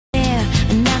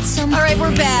right,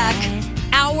 we're back.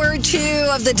 Hour 2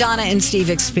 of the Donna and Steve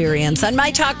Experience on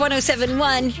My Talk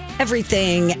 107.1,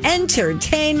 Everything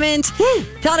Entertainment. Woo.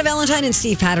 Donna Valentine and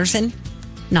Steve Patterson,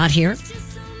 not here.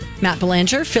 Matt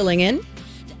Belanger filling in.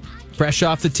 Fresh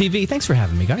off the TV. Thanks for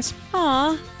having me, guys.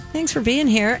 Aw, thanks for being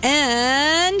here.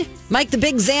 And Mike the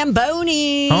Big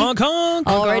Zamboni. Honk, honk.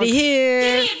 Already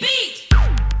here.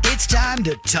 It's time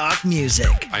to talk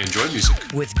music I enjoy music.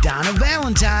 with Donna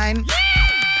Valentine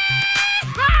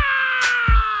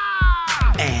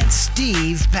and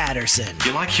Steve Patterson.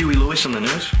 You like Huey Lewis on the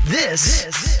news?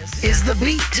 This is The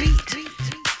Beat.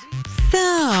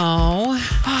 So,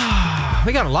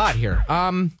 We got a lot here.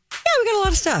 yeah, we got a lot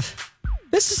of stuff.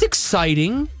 This is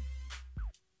exciting.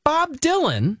 Bob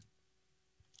Dylan.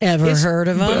 Ever heard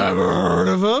of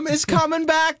him? Is coming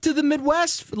back to the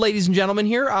Midwest, ladies and gentlemen.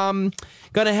 Here, going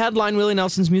to headline Willie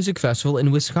Nelson's Music Festival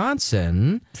in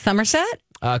Wisconsin. Somerset?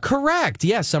 Correct.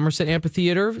 Yes, Somerset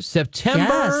Amphitheater,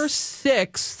 September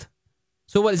 6th.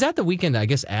 So what is that the weekend, I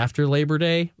guess, after Labor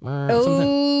Day?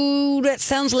 Oh, that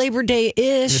sounds Labor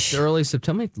Day-ish. It's early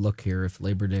September. Let me look here if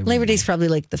Labor Day. Labor Day's probably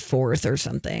like the 4th or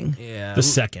something. Yeah. The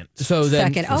second. So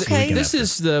then, Second, okay. This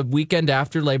is the weekend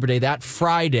after Labor Day, that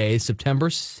Friday, September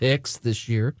 6th this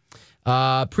year.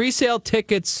 Pre-sale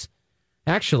tickets,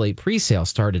 actually, pre-sale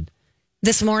started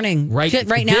This morning. right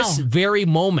now. this very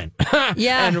moment.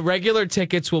 Yeah. And regular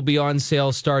tickets will be on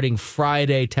sale starting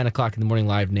Friday, 10 o'clock in the morning,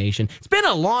 Live Nation. It's been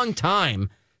a long time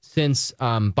since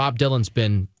Bob Dylan's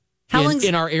been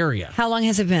in our area. How long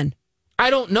has it been? I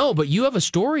don't know, but you have a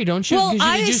story, don't you? Well, Did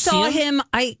I you saw see him.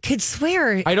 I could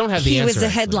swear I don't have the he was answer, the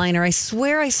actually. headliner. I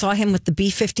swear I saw him with the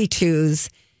B-52s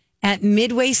at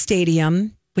Midway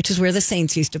Stadium, which is where the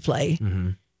Saints used to play,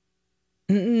 in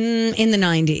the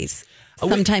 90s.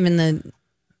 Sometime in the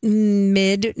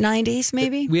mid-90s,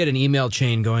 maybe? We had an email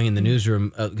chain going in the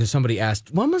newsroom because somebody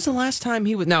asked, when was the last time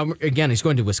he was... Now, again, he's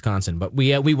going to Wisconsin, but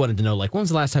we wanted to know, like, when was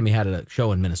the last time he had a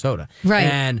show in Minnesota? Right.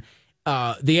 And,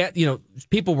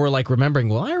 people were, like, remembering,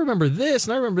 well, I remember this,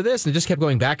 and I remember this, and it just kept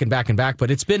going back and back and back, but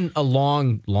it's been a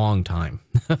long, long time.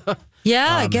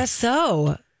 Yeah, I guess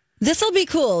so. This will be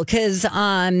cool because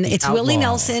it's Willie Outlaw,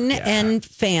 Nelson and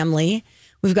family.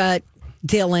 We've got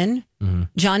Dylan,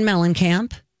 John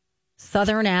Mellencamp,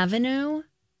 Southern Avenue.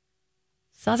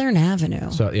 So,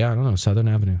 yeah, I don't know, Southern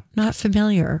Avenue. Not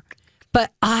familiar.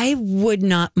 But I would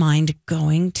not mind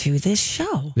going to this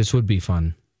show. This would be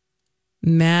fun.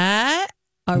 Matt,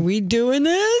 are we doing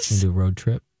We'll this? do a road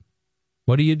trip.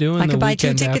 What are you doing I the could buy 2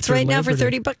 weekend tickets after right now for Labor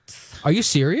Day? $30. Are you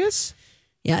serious?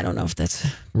 Yeah, I don't know if that's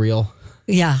Real?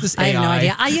 Yeah, This I have no AI.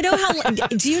 idea. You know how?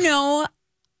 Do you know?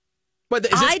 But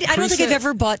is I it don't think I've pre-sale?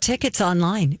 ever bought tickets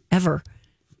online ever.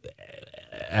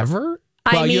 Ever?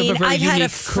 I Well, you have mean, a very I've had a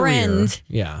unique friend. career.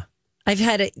 Yeah. I've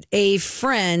had a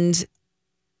friend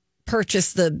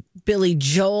purchase the Billy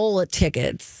Joel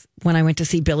tickets when I went to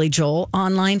see Billy Joel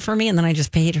online for me, and then I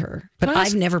just paid her. But Can I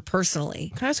ask- I've never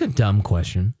personally. Can I ask a dumb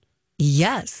question?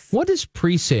 Yes. What is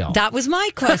pre-sale? That was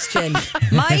my question.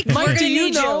 Mike, we're Mike, going do to you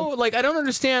need know? you. Like, I don't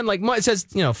understand. Like, it says,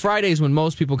 Fridays when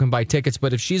most people can buy tickets.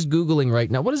 But if she's Googling right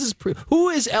now, what is this? Who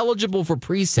is eligible for A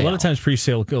pre-sale? lot of times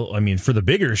pre-sale, I mean, for the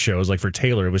bigger shows, like for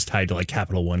Taylor, it was tied to like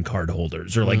Capital One card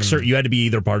holders, or like you had to be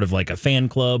either part of like a fan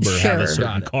club or have a Sure.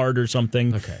 certain card or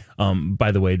something. Okay.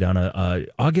 By the way, Donna,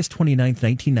 August 29th,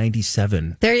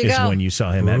 1997 There you is go. when you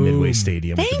saw him at Midway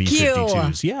Stadium with Thank the you.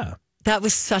 B-52s. Yeah. That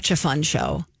was such a fun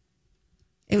show.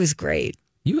 It was great.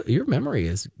 Your memory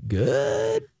is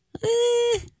good.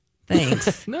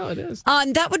 Thanks. No, it is.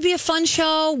 That would be a fun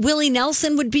show. Willie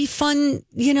Nelson would be fun,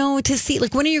 to see.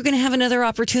 Like, when are you going to have another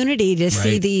opportunity to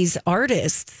see Right. these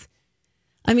artists?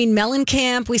 I mean,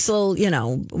 Mellencamp, we still,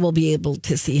 we'll be able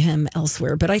to see him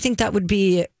elsewhere. But I think that would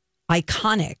be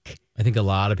iconic. I think a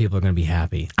lot of people are going to be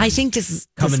happy. I think this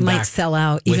Coming might back sell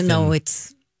out, even though within-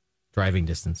 it's, Driving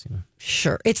distance,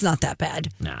 sure, it's not that bad.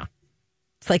 No.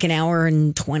 It's like an hour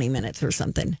and 20 minutes or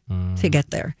something to get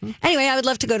there. Anyway, I would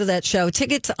love to go to that show.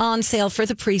 Tickets on sale for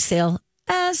the pre-sale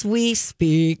as we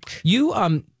speak. You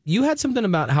had something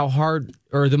about how hard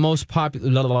or the most popular.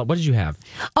 What did you have?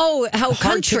 Oh, how Hard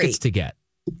country. tickets to get.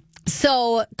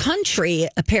 So country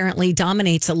apparently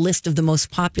dominates a list of the most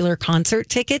popular concert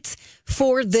tickets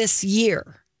for this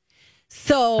year.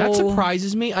 So That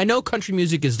surprises me. I know country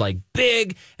music is like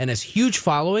big and has huge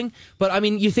following, but I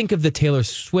mean, you think of the Taylor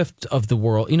Swift of the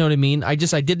world. You know what I mean? I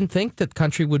didn't think that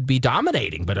country would be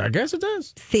dominating, but I guess it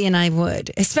does. See, and I would,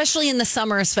 especially in the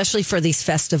summer, especially for these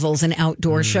festivals and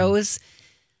outdoor shows.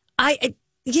 I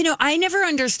never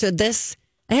understood this.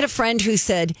 I had a friend who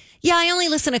said, "Yeah, I only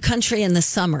listen to country in the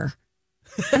summer,"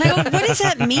 and I go, "What does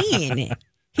that mean?"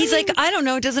 He's like, "I don't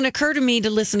know. It doesn't occur to me to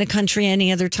listen to country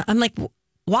any other time." I'm like,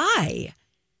 Why?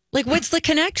 Like, what's the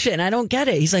connection? I don't get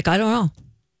it. He's like, I don't know.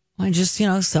 I just,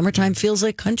 summertime feels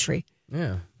like country.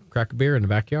 Yeah. Crack a beer in the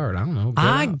backyard. I don't know.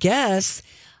 I guess.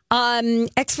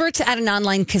 Experts at an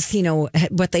online casino,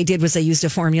 what they did was they used a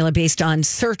formula based on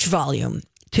search volume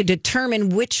to determine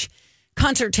which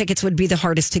concert tickets would be the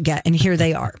hardest to get. And here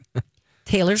they are.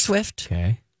 Taylor Swift.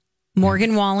 Okay.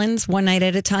 Morgan Wallen's One Night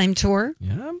at a Time tour.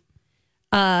 Yeah.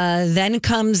 Then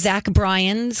comes Zach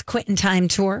Bryan's Quittin' Time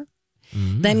tour.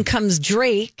 Then comes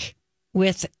Drake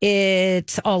with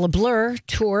It's All a Blur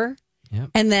tour. Yep.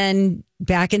 And then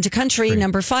back into country,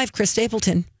 number 5, Chris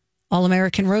Stapleton, All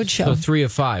American Roadshow. So 3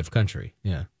 of 5 country.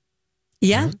 Yeah.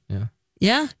 Yeah. Yeah.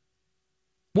 Yeah.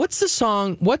 What's the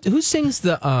song? Who sings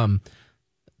the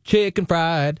chicken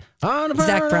fried on a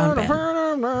Zach Brown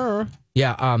Band?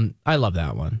 Yeah, I love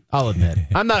that one. I'll admit.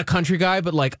 I'm not a country guy,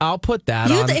 but like I'll put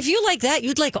that on. If you like that,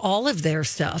 you'd like all of their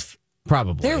stuff.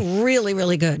 Probably. They're really,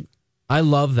 really good. I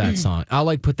love that song. I'll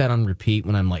like put that on repeat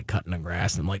when I'm like cutting the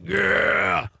grass and I'm like,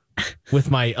 yeah,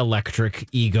 with my electric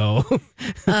ego. Oh,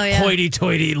 yeah.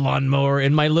 Hoity-toity lawnmower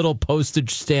in my little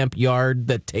postage stamp yard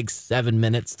that takes 7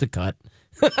 minutes to cut.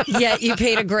 Yeah, you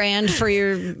paid $1,000 for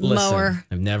your mower.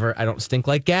 I don't stink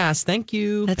like gas. Thank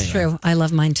you. That's true. I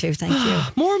love mine too. Thank you.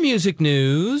 More music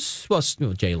news. Well,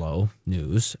 J-Lo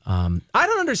news. I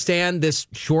don't understand this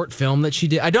short film that she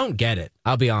did. I don't get it.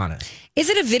 I'll be honest. Is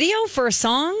it a video for a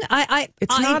song?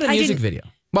 It's not a music video.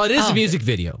 Well, it is a music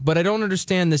video, but I don't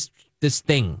understand this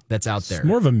thing that's out there. It's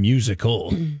more of a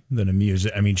musical than a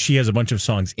music. I mean, she has a bunch of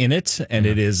songs in it, and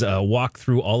it is a walk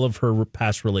through all of her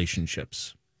past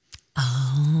relationships.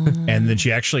 Oh. And then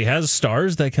she actually has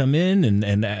stars that come in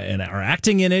and are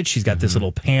acting in it. She's got this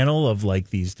little panel of like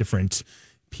these different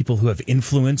people who have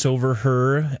influence over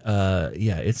her.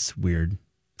 Yeah, it's weird.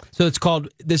 So it's called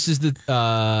This Is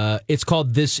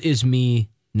Me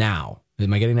Now.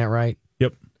 Am I getting that right?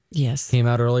 Yep. Yes. Came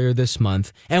out earlier this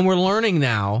month. And we're learning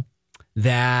now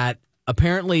that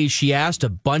apparently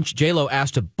J-Lo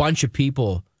asked a bunch of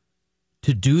people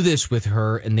to do this with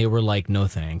her, and they were like, no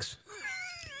thanks.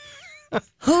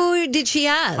 Who did she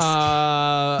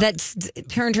ask? That's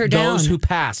turned her down. Those who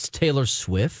passed: Taylor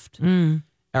Swift,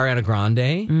 Ariana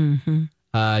Grande,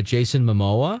 Jason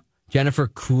Momoa, Jennifer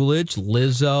Coolidge,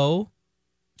 Lizzo,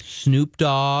 Snoop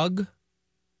Dogg,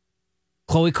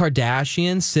 Khloe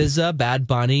Kardashian, SZA, Bad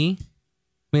Bunny.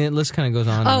 I mean, the list kind of goes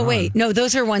on. Oh, wait. No,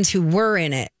 those are ones who were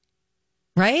in it,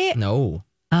 right? No.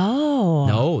 Oh.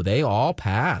 No, they all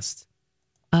passed.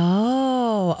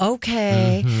 Oh,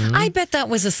 okay. I bet that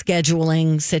was a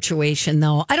scheduling situation,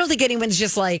 though. I don't think anyone's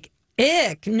just like,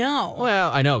 ick, no.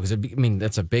 Well, I know, because,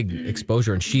 that's a big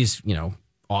exposure, and she's,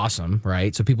 awesome,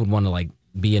 right? So people would want to, like,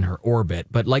 be in her orbit.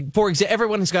 But, like, for example,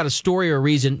 everyone's got a story or a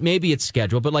reason. Maybe it's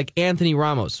scheduled, but, like, Anthony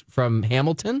Ramos from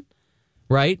Hamilton,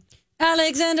 right?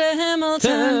 Alexander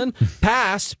Hamilton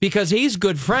passed because he's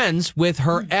good friends with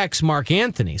her ex, Mark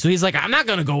Anthony. So he's like, I'm not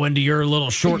going to go into your little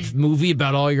short movie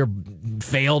about all your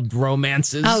failed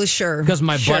romances. Oh, sure. Because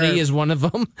my buddy is one of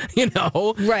them,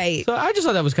 Right. So I just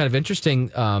thought that was kind of interesting.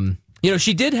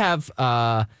 She did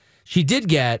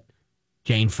get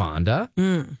Jane Fonda,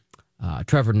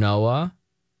 Trevor Noah,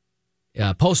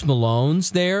 Post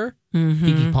Malone's there,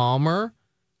 Keke Palmer.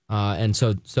 And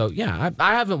so yeah,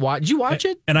 I haven't watched. Did you watch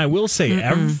it? And I will say,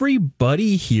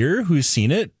 everybody here who's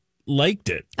seen it liked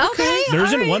it. Okay. There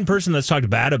isn't one person that's talked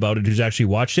bad about it who's actually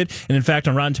watched it. And in fact,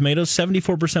 on Rotten Tomatoes,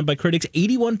 74% by critics,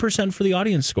 81% for the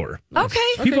audience score. Okay.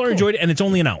 People are enjoyed it, and it's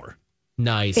only an hour.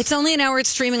 Nice. It's only an hour. It's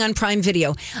streaming on Prime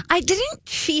Video.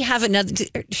 She had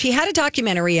a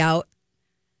documentary out.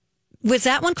 Was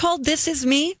that one called This Is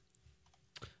Me?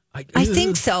 I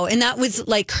think so. And that was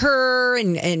like her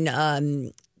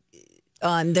and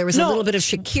there was a little bit of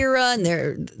Shakira, and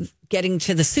they're getting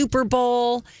to the Super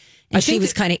Bowl. And she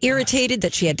was kind of irritated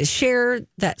that she had to share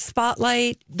that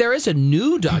spotlight. There is a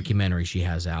new documentary she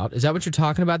has out. Is that what you're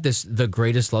talking about? The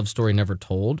greatest love story never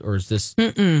told? Or is this?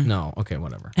 No. Okay,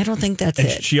 whatever. I don't think that's and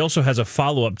it. She also has a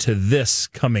follow-up to this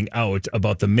coming out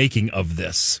about the making of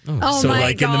this. Oh, so my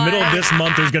like God. in the middle of this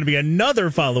month, there's going to be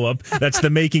another follow-up that's the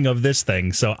making of this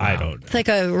thing. So I don't. It's like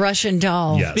a Russian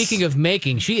doll. Yes. Speaking of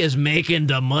making, she is making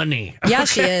the money. Yeah,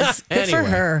 she is. Good for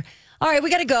Anyway. her. All right,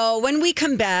 we got to go. When we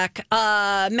come back,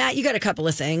 Matt, you got a couple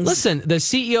of things. Listen, the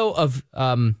CEO of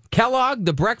Kellogg,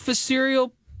 the breakfast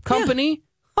cereal company,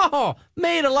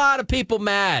 made a lot of people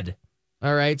mad.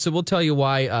 All right, so we'll tell you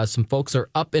why some folks are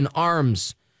up in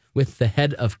arms with the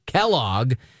head of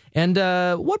Kellogg and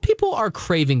what people are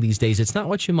craving these days. It's not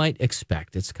what you might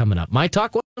expect. It's coming up. My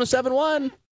Talk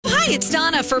 107.1. Hi, it's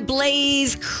Donna for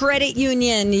Blaze Credit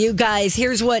Union. You guys,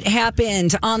 here's what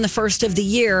happened on the first of the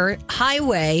year.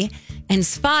 Highway and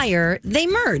Spire, they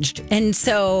merged. And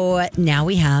so now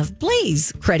we have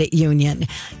Blaze Credit Union.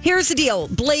 Here's the deal.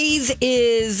 Blaze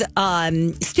is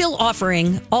still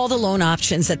offering all the loan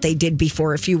options that they did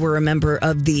before. If you were a member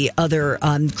of the other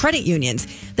credit unions,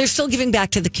 they're still giving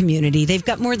back to the community. They've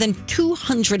got more than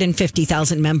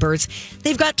 250,000 members.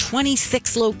 They've got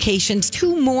 26 locations.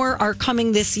 2 more are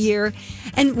coming this year.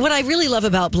 And what I really love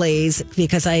about Blaze,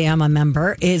 because I am a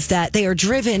member, is that they are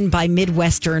driven by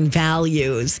Midwestern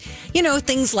values. You know,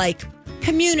 things like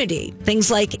community, things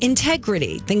like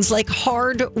integrity, things like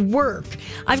hard work.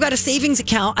 I've got a savings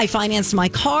account. I financed my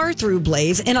car through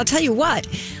Blaze. And I'll tell you what,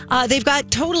 they've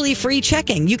got totally free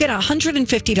checking. You get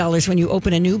 $150 when you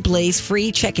open a new Blaze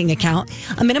free checking account.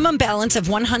 A minimum balance of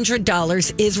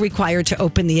 $100 is required to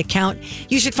open the account.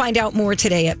 You should find out more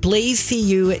today at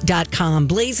blazecu.com.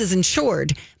 Blaze is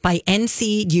insured by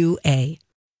NCUA.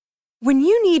 When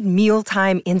you need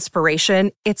mealtime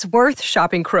inspiration, it's worth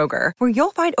shopping Kroger, where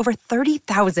you'll find over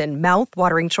 30,000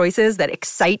 mouth-watering choices that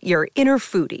excite your inner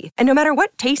foodie. And no matter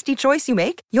what tasty choice you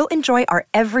make, you'll enjoy our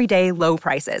everyday low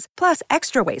prices, plus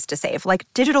extra ways to save, like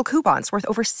digital coupons worth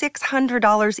over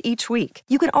 $600 each week.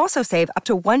 You can also save up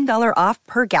to $1 off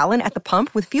per gallon at the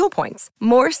pump with fuel points.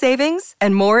 More savings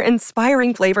and more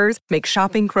inspiring flavors make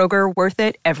shopping Kroger worth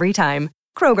it every time.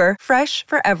 Kroger, fresh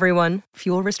for everyone.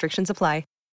 Fuel restrictions apply.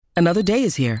 Another day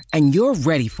is here, and you're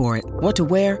ready for it. What to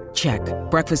wear? Check.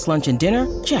 Breakfast, lunch, and dinner?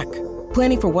 Check.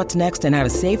 Planning for what's next and how to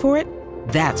save for it?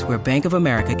 That's where Bank of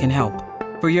America can help.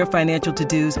 For your financial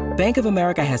to-dos, Bank of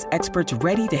America has experts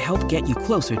ready to help get you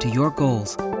closer to your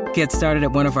goals. Get started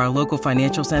at one of our local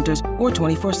financial centers or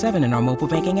 24/7 in our mobile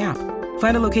banking app.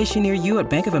 Find a location near you at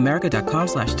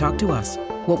bankofamerica.com/talktous.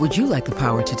 What would you like the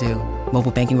power to do?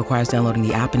 Mobile banking requires downloading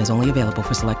the app and is only available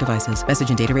for select devices. Message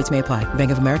and data rates may apply.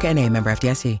 Bank of America NA, member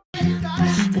FDIC.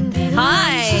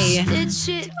 Hi.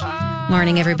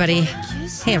 Morning, everybody.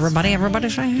 Hey, everybody.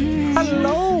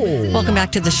 Hello. Welcome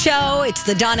back to the show. It's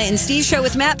the Donna and Steve show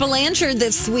with Matt Belanger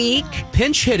this week.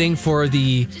 Pinch hitting for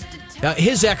the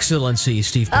His Excellency,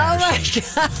 Steve Patterson.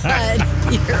 Oh, my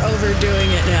God. You're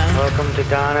overdoing it now. Welcome to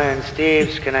Donna and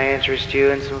Steve's. Can I interest you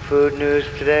in some food news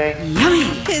today?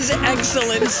 His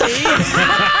Excellency.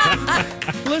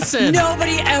 Listen.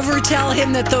 Nobody ever tell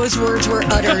him that those words were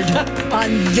uttered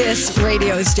on this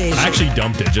radio station. I actually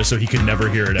dumped it just so he could never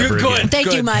hear it ever again.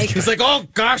 Thank you, Mike. He's like, oh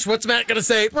gosh, what's Matt gonna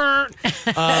say?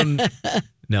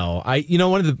 No,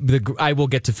 one of the I will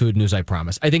get to food news, I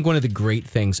promise. I think one of the great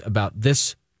things about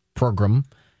this program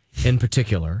in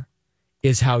particular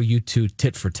is how you two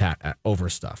tit for tat over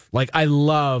stuff. Like, I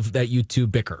love that you two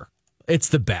bicker. It's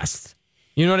the best.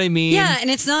 You know what I mean? Yeah, and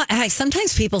it's not.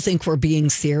 Sometimes people think we're being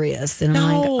serious, and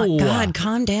I'm like, oh, God,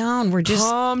 calm down.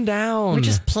 Calm down. We're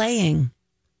just playing.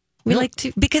 We like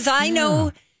to, because I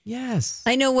know. Yes,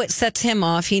 I know what sets him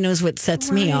off. He knows what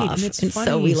sets me off, and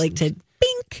so we like to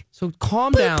bink. So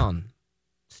calm down.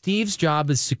 Steve's job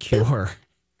is secure.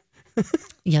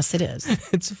 Yes, it is.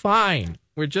 It's fine.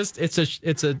 We're just it's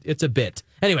a bit.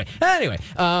 Anyway.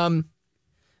 You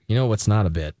know what's not a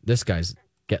bit? This guy's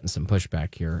getting some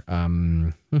pushback here.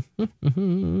 The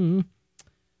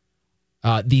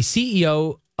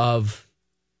CEO of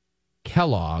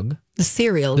Kellogg, the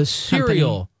cereal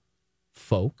company.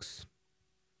 Folks,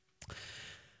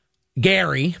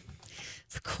 Gary,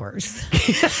 of course.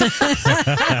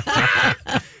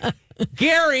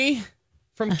 Gary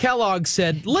from Kellogg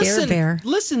said, listen, Bear.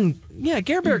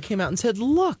 Gare Bear came out and said,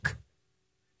 look,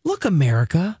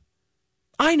 America,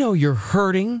 I know you're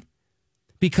hurting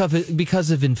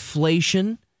because of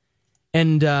inflation,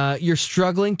 and you're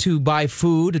struggling to buy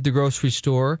food at the grocery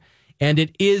store, and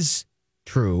it is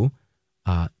true.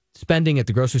 Spending at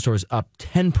the grocery store is up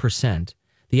 10%.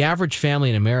 The average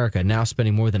family in America now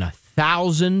spending more than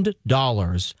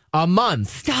 $1,000 a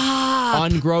month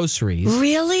on groceries.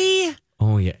 Really?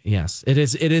 Oh yeah, yes, it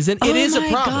is. It is a problem.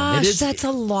 Gosh, that's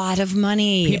a lot of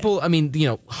money. People, I mean,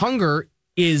 hunger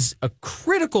is a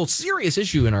critical, serious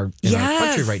issue in our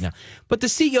country right now. But the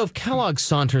CEO of Kellogg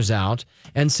saunters out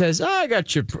and says, "I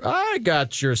got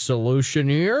your solution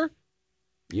here.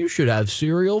 You should have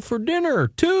cereal for dinner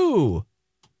too,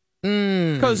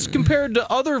 because compared to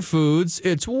other foods,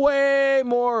 it's way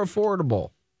more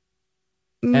affordable."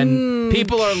 And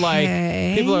people are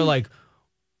like.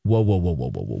 Whoa.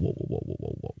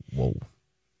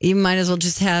 You might as well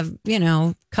just have,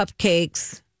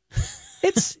 cupcakes.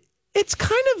 It's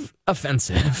kind of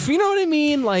offensive. You know what I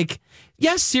mean? Like,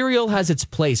 yes, cereal has its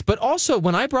place, but also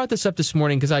when I brought this up this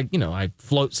morning, because I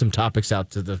float some topics out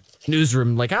to the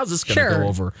newsroom, like, how's this going to go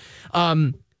over?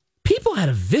 People had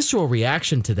a visceral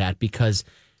reaction to that because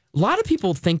a lot of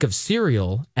people think of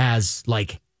cereal as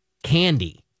like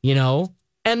candy,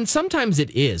 And sometimes it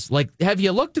is. Like, have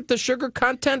you looked at the sugar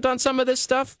content on some of this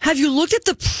stuff? Have you looked at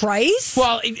the price?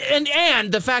 Well,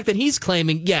 and the fact that he's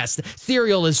claiming, yes,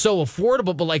 cereal is so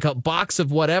affordable, but like a box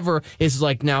of whatever is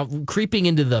like now creeping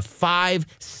into the $5,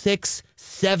 $6,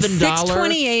 $7.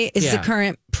 $6.28 is the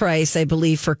current price, I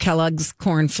believe, for Kellogg's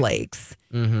Corn Flakes.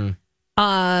 Mm-hmm.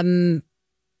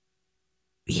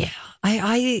 Yeah,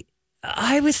 I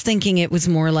was thinking it was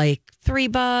more like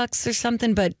 $3 or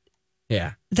something, but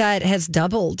yeah, that has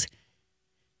doubled.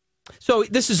 So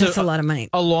this is That's a lot of money.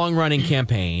 A long-running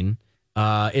campaign.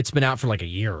 It's been out for like a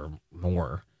year or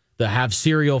more. The Have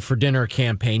Cereal for Dinner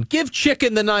campaign. Give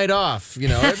chicken the night off. You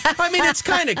know, I mean, it's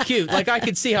kind of cute. Like, I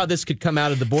could see how this could come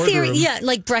out of the boardroom. Yeah,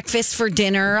 like breakfast for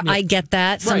dinner. Yeah. I get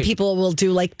that. Some people will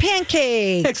do like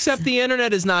pancakes. Except the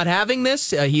internet is not having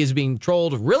this. He is being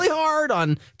trolled really hard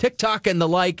on TikTok and the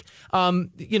like.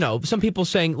 You know, some people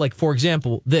saying, like, for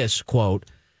example, this quote,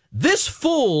 "This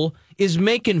fool is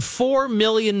making $4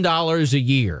 million a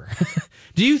year."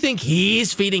 Do you think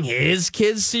he's feeding his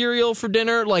kids cereal for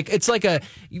dinner? Like, it's like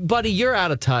buddy, you're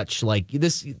out of touch. Like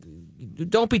this,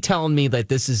 don't be telling me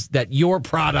that your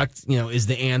product, you know, is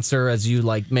the answer as you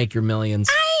like make your millions.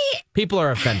 People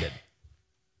are offended.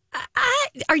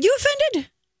 Are you offended?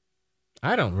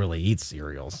 I don't really eat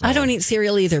cereal. So. I don't eat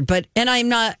cereal either,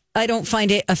 I don't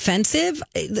find it offensive.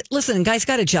 Listen, guy's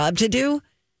got a job to do.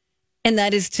 And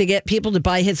that is to get people to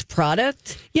buy his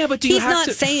product. Yeah, but he's not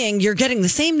saying you're getting the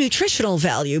same nutritional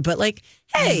value, but like,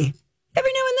 hey,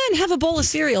 every now and then have a bowl of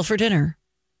cereal for dinner.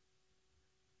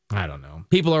 I don't know.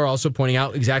 People are also pointing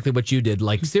out exactly what you did.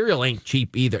 Like, cereal ain't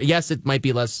cheap either. Yes, it might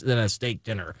be less than a steak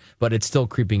dinner, but it's still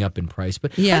creeping up in price.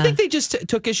 But yeah. I think they just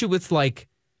took issue with, like,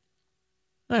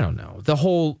 I don't know, the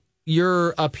whole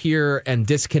you're up here and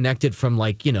disconnected from,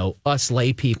 like, you know, us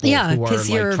lay people who are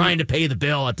like trying to pay the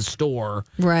bill at the store.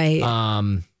 Right.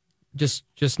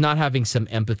 Just not having some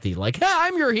empathy. Like, hey,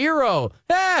 I'm your hero.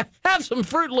 Hey, have some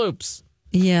Fruit Loops.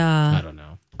 Yeah. I don't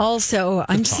know. Also,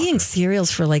 I'm seeing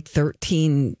cereals for like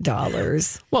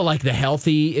 $13. Well, like the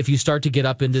healthy, if you start to get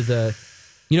up into the,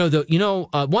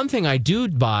 one thing I do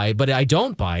buy, but I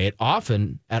don't buy it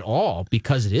often at all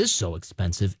because it is so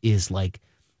expensive, is like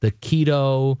the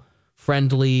keto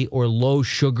friendly or low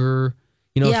sugar,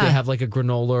 if they have like a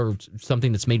granola or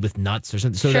something that's made with nuts or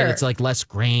something, so that it's like less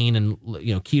grain and,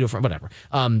 keto friendly, whatever.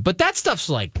 But that stuff's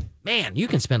like, man, you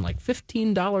can spend like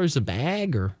 $15 a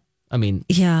bag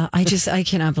yeah, I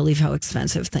cannot believe how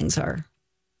expensive things are.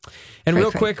 And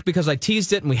real quick, because I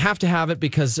teased it and we have to have it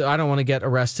because I don't want to get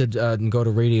arrested and go to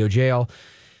radio jail.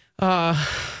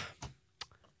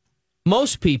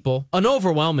 Most people, an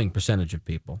overwhelming percentage of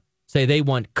people, say they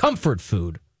want comfort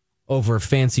food over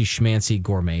fancy schmancy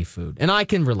gourmet food. And I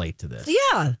can relate to this.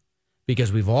 Yeah.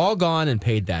 Because we've all gone and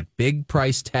paid that big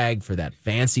price tag for that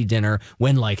fancy dinner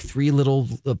when like 3 little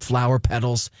flower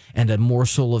petals and a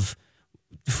morsel of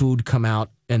food come out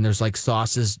and there's like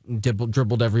sauces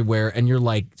dribbled everywhere and you're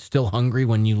like still hungry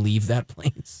when you leave that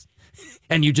place.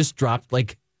 And you just dropped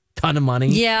like ton of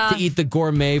money to eat the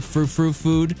gourmet frou-frou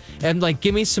food. And like,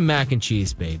 give me some mac and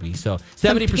cheese, baby. So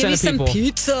 70% of people,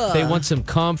 pizza. They want some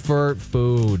comfort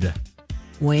food.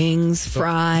 Wings,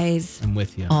 fries. I'm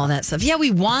with you. All that stuff. Yeah, we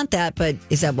want that, but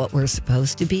is that what we're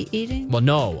supposed to be eating? Well,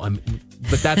 no.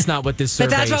 But that's not what this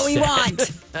survey But that's what we want.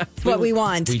 That's what we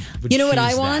want. You know what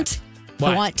I want?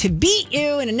 What? I want to beat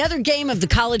you in another game of the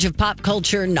College of Pop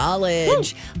Culture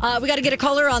Knowledge. We got to get a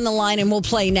caller on the line and we'll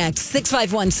play next.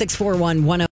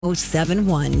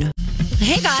 651-641-1071.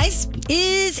 Hey guys,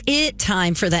 is it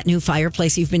time for that new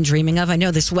fireplace you've been dreaming of? I know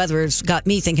this weather's got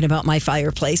me thinking about my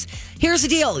fireplace. Here's the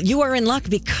deal. You are in luck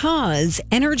because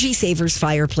Energy Savers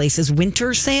Fireplace's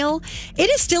winter sale, it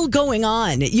is still going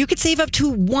on. You could save up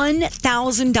to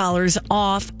 $1,000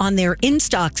 off on their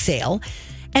in-stock sale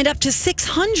and up to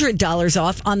 $600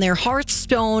 off on their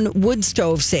Hearthstone wood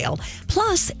stove sale.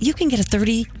 Plus, you can get a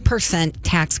 30%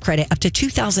 tax credit up to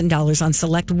 $2,000 on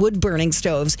select wood-burning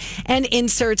stoves and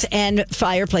inserts and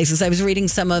fireplaces. I was reading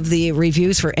some of the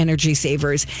reviews for Energy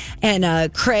Savers.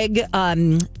 And Craig,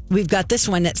 we've got this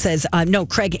one that says,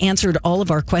 Craig answered all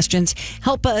of our questions,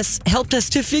 helped us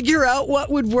to figure out what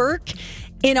would work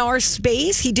in our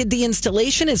space. He did the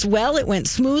installation as well. It went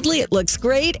smoothly. It looks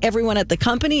great. Everyone at the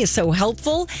company is so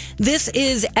helpful. This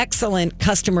is excellent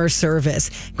customer service.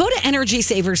 Go to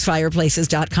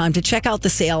EnergySaversFireplaces.com to check out the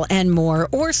sale and more,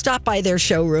 or stop by their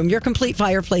showroom, your complete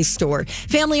fireplace store.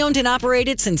 Family owned and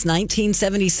operated since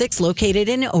 1976, located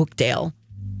in Oakdale.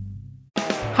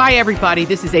 Hi, everybody.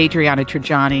 This is Adriana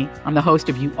Trajani. I'm the host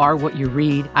of You Are What You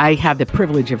Read. I have the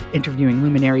privilege of interviewing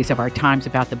luminaries of our times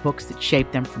about the books that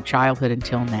shaped them from childhood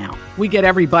until now. We get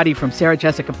everybody from Sarah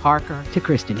Jessica Parker to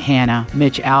Kristen Hanna,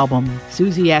 Mitch Albom,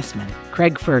 Susie Essman,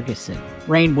 Craig Ferguson,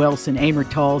 Rainn Wilson, Amor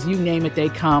Tolls, you name it, they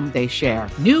come, they share.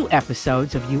 New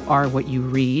episodes of You Are What You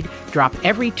Read drop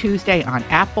every Tuesday on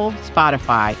Apple,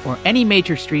 Spotify, or any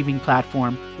major streaming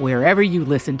platform wherever you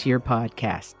listen to your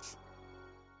podcasts.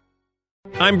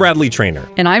 I'm Bradley Trainer.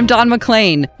 And I'm Don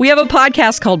McClain. We have a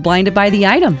podcast called Blinded by the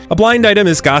Item. A blind item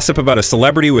is gossip about a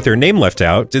celebrity with their name left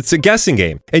out. It's a guessing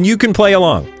game, and you can play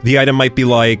along. The item might be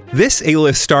like, this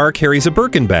A-list star carries a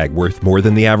Birkin bag worth more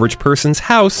than the average person's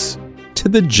house to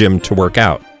the gym to work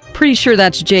out. Pretty sure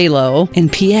that's J-Lo.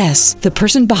 And P.S. the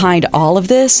person behind all of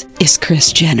this is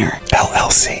Kris Jenner,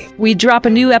 LLC. We drop a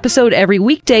new episode every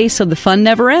weekday so the fun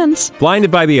never ends.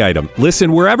 Blinded by the Item.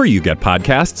 Listen wherever you get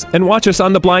podcasts and watch us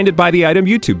on the Blinded by the Item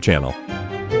YouTube channel.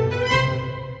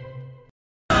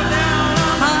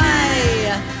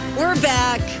 Hi, we're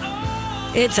back.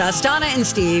 It's us, Donna and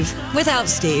Steve. Without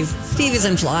Steve. Steve is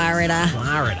in Florida.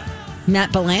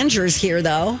 Matt Belanger's here,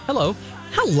 though. Hello.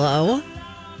 Hello.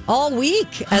 All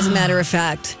week, as a matter of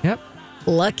fact. Yep.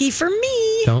 Lucky for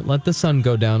me. Don't let the sun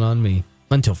go down on me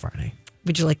until Friday.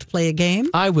 Would you like to play a game?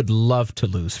 I would love to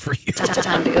lose for you.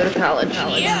 Time to go to college.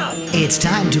 Yeah. It's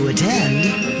time to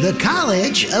attend the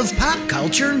College of Pop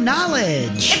Culture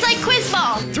Knowledge. It's like quiz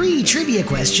ball. 3 trivia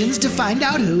questions to find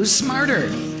out who's smarter.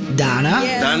 Donna?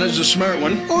 Yes. Donna's a smart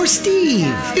one. Or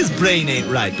Steve? His brain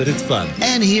ain't right, but it's fun.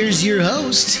 And here's your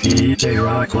host, DJ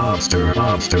Rock Lobster.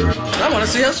 I want to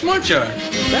see how smart you are.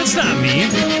 That's not me.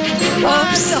 Oh,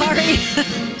 I'm sorry.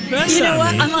 That's you know not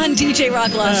what? me. I'm on DJ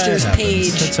Rock Lobster's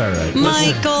page. That's all right.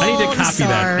 Michael, I need to copy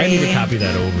that. I need to copy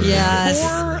that over. Yes.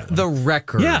 For the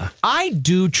record, Yeah. I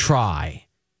do try.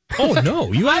 Oh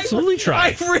no, you absolutely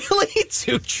try. I really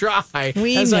do try.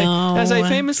 We as know. As I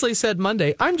famously said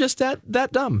Monday, I'm just that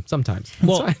dumb sometimes.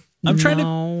 Well, I'm trying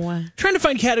to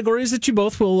find categories that you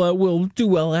both will do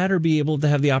well at or be able to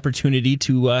have the opportunity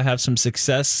to have some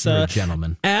success. You're a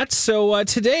gentleman. At so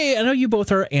today, I know you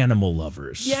both are animal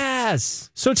lovers. Yes.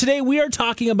 So today we are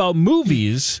talking about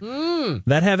movies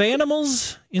that have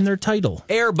animals in their title.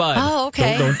 Air Bud. Oh,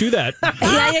 okay. Don't do that.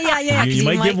 Yeah. You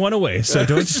might give one away. So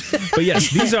don't. But yes,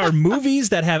 these are movies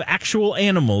that have actual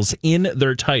animals in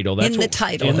their title. In the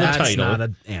title. That's not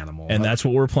an animal. And that's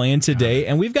what we're playing today.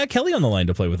 And we've got Kelly on the line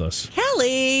to play with us.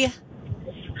 Kelly.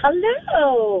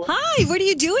 Hello. Hi, what are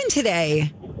you doing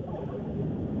today?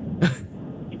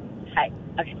 Hi.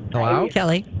 Okay. Hello?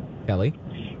 Kelly.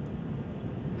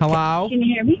 Hello? Can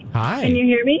you hear me? Hi. Can you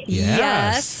hear me?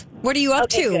 Yes. What are you up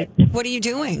to? Good. What are you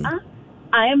doing?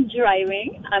 I am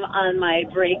driving. I'm on my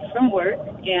break from work,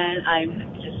 and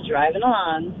I'm just driving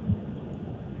along.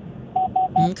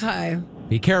 Okay.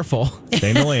 Be careful.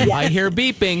 Stay in the lane. I hear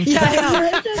beeping. Yeah, I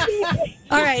know.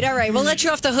 All right. We'll let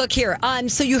you off the hook here.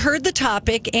 So you heard the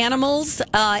topic, animals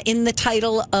in the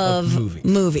title of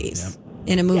movies.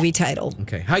 In a movie title.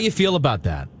 Okay. How you feel about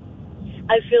that?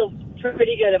 I feel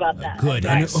pretty good about that. Good.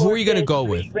 And who are you going to go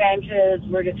with? Grandkids.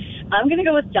 I'm going to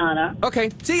go with Donna. Okay.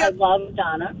 See ya. I love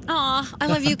Donna. Aw, I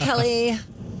love you, Kelly.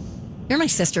 You're my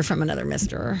sister from another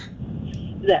mister.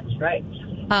 That's right.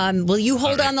 Will you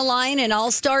hold on the line and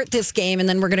I'll start this game and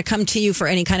then we're going to come to you for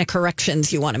any kind of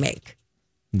corrections you want to make.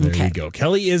 There you go.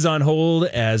 Kelly is on hold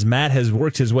as Matt has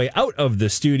worked his way out of the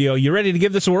studio. You ready to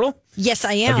give this a whirl? Yes,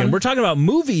 I am. Again, we're talking about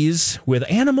movies with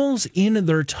animals in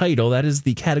their title. That is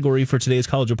the category for today's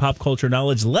College of Pop Culture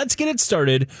Knowledge. Let's get it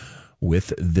started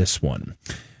with this one.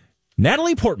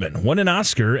 Natalie Portman won an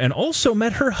Oscar and also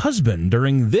met her husband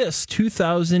during this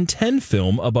 2010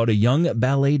 film about a young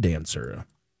ballet dancer.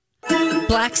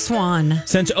 Black Swan.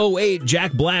 Since 2008,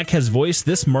 Jack Black has voiced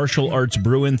this martial arts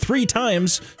Bruin 3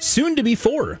 times, soon to be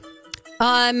 4.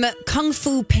 Kung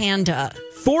Fu Panda.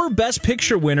 4 Best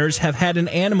Picture winners have had an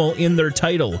animal in their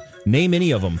title. Name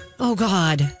any of them. Oh,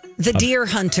 God. The Deer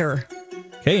Hunter.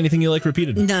 Okay, anything you like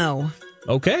repeated? No.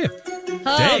 Okay.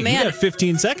 Oh, Dang, man. you got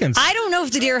 15 seconds. I don't know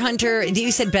if the Deer Hunter,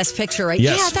 you said Best Picture, right?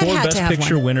 Yes, yeah, that 4 had Best to have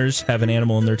Picture one. winners have an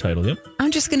animal in their title. Yep.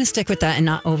 I'm just going to stick with that and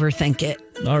not overthink it.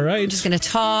 All right. I'm just going to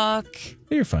talk.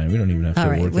 You're fine. We don't even have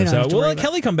to work this out. We'll let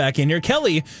Kelly come back in here.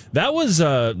 Kelly, that was,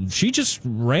 she just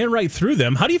ran right through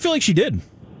them. How do you feel like she did?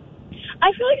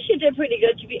 I feel like she did pretty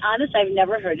good. To be honest, I've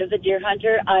never heard of the Deer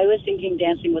Hunter. I was thinking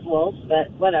Dancing with Wolves, but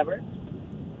whatever.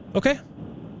 Okay.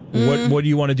 What do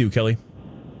you want to do, Kelly?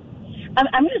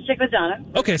 I'm going to stick with Donna.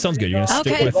 Okay, sounds good. You're going to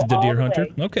stick with the Deer Hunter?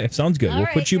 Okay, sounds good. We'll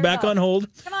put you back on hold.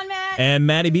 Come on, Matt. And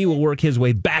Matty B will work his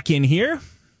way back in here.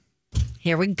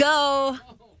 Here we go.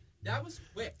 That was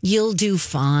quick. You'll do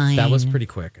fine. That was pretty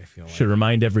quick, I feel like. Should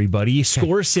remind everybody,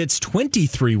 score sits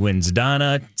 23 wins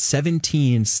Donna,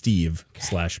 17 Steve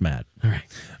 / Matt.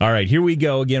 All right, here we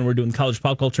go. Again, we're doing college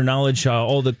pop culture knowledge.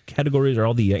 All the categories, or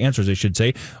all the answers, I should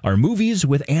say, are movies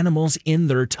with animals in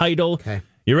their title. Okay.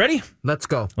 You ready? Let's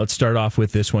go. Let's start off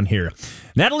with this one here.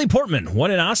 Natalie Portman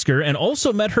won an Oscar and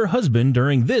also met her husband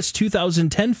during this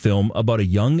 2010 film about a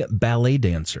young ballet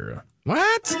dancer.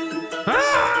 What?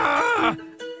 A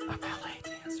ballet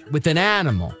dancer. With an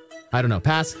animal. I don't know.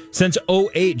 Pass. Since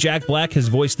 2008, Jack Black has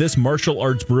voiced this martial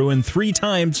arts Bruin 3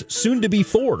 times, soon to be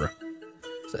 4.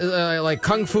 Like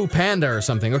Kung Fu Panda or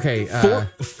something. Okay.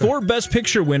 Four Best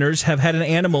Picture winners have had an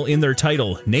animal in their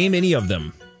title. Name any of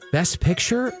them. Best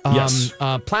Picture? Yes.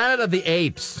 Planet of the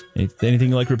Apes. Anything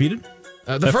you like repeated?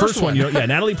 The first one.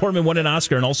 Natalie Portman won an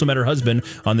Oscar and also met her husband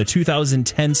on the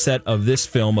 2010 set of this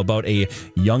film about a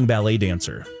young ballet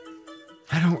dancer.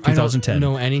 I don't 2010.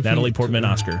 know anything. Natalie Portman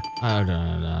Oscar. I don't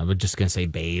know. I was just going to say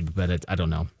Babe, but I don't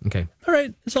know. Okay. All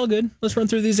right. It's all good. Let's run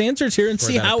through these answers here and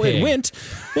see how it went.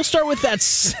 We'll start with that.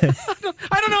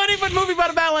 I don't know any but movie about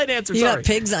a ballet dancer. You got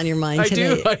pigs on your mind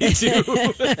today. I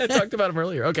do. I talked about them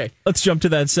earlier. Okay. Let's jump to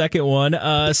that second one.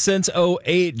 Since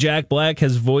 2008, Jack Black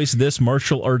has voiced this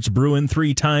martial arts Bruin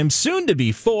 3 times, soon to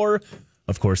be 4.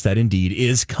 Of course, that indeed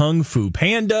is Kung Fu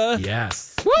Panda.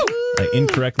 Yes. Woo! I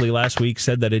incorrectly last week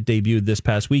said that it debuted this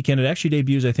past weekend. It actually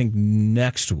debuts, I think,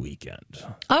 next weekend.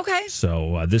 Okay.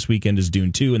 So this weekend is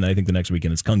Dune 2, and I think the next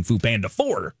weekend is Kung Fu Panda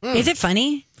 4. Is it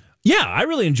funny? Yeah, I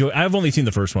really enjoy it. I've only seen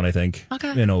the first one, I think, in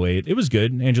 2008. It was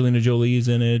good. Angelina Jolie's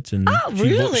in it. And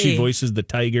she voices the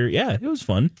tiger. Yeah, it was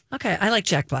fun. Okay, I like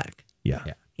Jack Black. Yeah.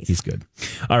 He's good.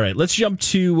 All right, let's jump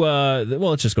to,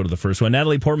 let's just go to the first one.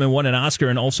 Natalie Portman won an Oscar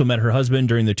and also met her husband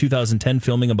during the 2010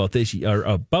 filming about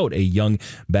a young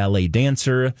ballet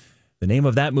dancer. The name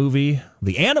of that movie,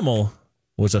 the animal,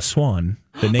 was a swan.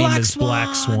 The name is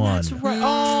Black Swan. That's right.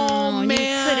 Oh,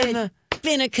 man. You could have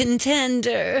been a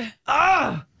contender.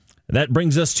 That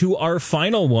brings us to our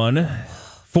final one.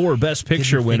 4 Best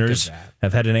Picture winners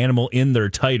have had an animal in their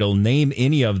title. Name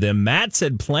any of them. Matt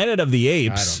said Planet of the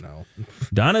Apes. I don't know.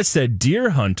 Donna said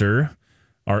Deer Hunter,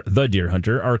 the Deer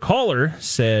Hunter. Our caller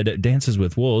said Dances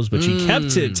with Wolves, but she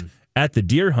kept it at the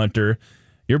Deer Hunter.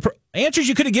 Your answers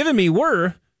you could have given me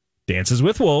were Dances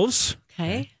with Wolves.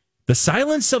 Okay. The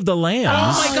Silence of the Lambs.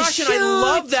 Oh my gosh, and I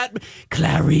love that.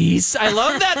 Clarice, I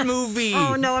love that movie.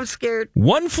 Oh no, I'm scared.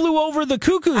 One Flew Over the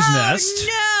Cuckoo's Nest.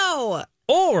 No.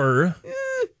 Or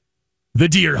The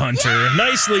Deer Hunter. Yeah!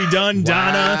 Nicely done,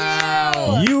 Donna.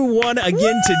 Wow. You won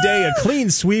again today, a clean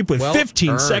sweep with 15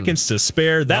 earned. Seconds to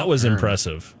spare. That was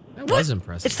impressive. That was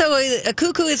impressive. So a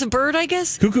cuckoo is a bird, I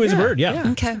guess? Cuckoo is a bird,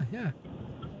 yeah. Okay. Yeah.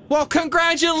 Well,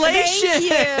 congratulations.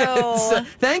 Thank you.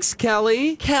 Thanks,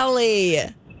 Kelly.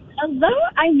 Although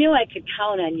I knew I could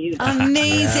count on you.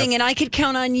 Amazing. And I could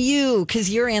count on you because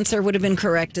your answer would have been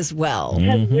correct as well.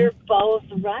 Because we're both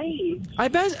right. I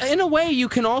bet, in a way, you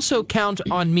can also count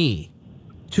on me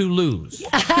to lose.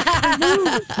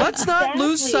 Let's not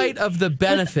lose sight of the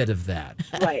benefit of that.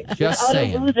 Right. Just Without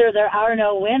saying. a loser, there are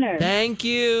no winners. Thank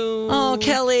you. Oh,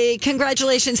 Kelly,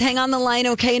 congratulations. Hang on the line,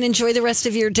 okay, and enjoy the rest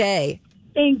of your day.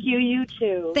 Thank you. You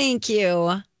too. Thank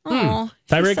you. Oh,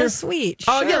 Tiebreaker? so sweet.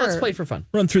 Oh, yeah, Sure. let's play for fun.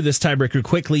 Run through this tiebreaker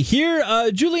quickly here.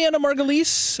 Juliana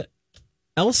Margulies,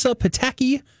 Elsa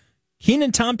Pataki,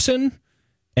 Kenan Thompson,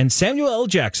 and Samuel L.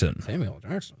 Jackson.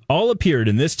 All appeared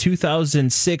in this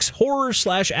 2006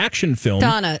 horror/action film.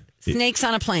 Donna, Snakes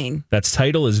on a Plane. That's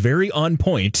title is very on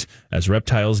point as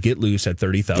reptiles get loose at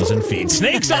 30,000 feet.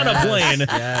 Snakes on a Plane.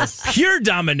 Yes. Pure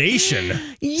domination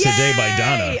today by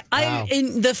Donna.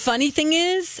 And the funny thing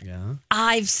is,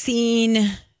 I've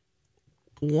seen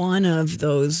one of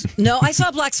those. No, I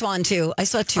saw Black Swan too. I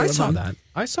saw 2 of them.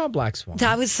 I saw Black Swan.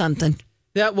 That was something.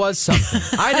 That was something.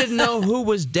 I didn't know who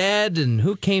was dead and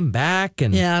who came back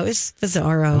and Yeah, it was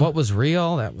bizarro. what was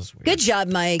real. That was weird. Good job,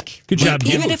 Mike. Good job.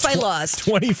 Even if I lost.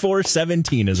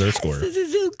 24-17 is our score. This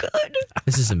is so good.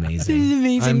 This is amazing. This is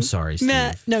amazing. I'm sorry, Steve.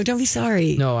 Matt, no, don't be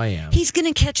sorry. No, I am. He's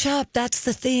going to catch up. That's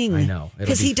the thing. I know.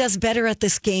 Because he does better at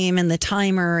this game and the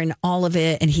timer and all of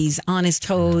it, and he's on his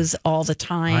toes all the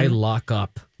time. I lock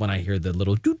up when I hear the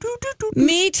little doo-doo-doo-doo.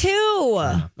 Me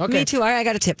too. Okay. Me too. All right, I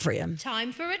got a tip for you.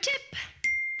 Time for a tip.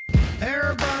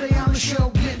 Everybody on the show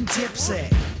getting tipsy.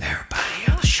 Everybody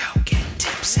on the show getting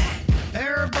tipsy.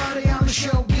 Everybody on the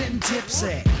show getting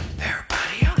tipsy.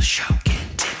 Everybody on the show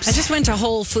getting tipsy. I just went to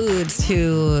Whole Foods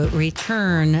to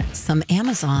return some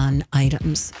Amazon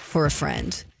items for a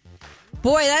friend.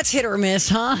 Boy, that's hit or miss,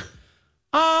 huh?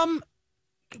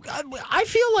 I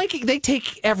feel like they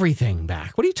take everything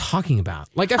back. What are you talking about?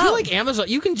 Like, I feel like Amazon,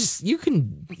 you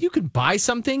can buy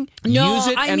something, use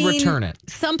it, and return it.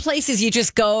 Some places you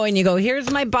just go and you go,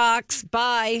 here's my box,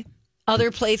 bye.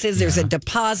 Other places there's a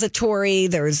depository,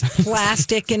 there's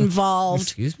plastic involved.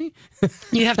 Excuse me?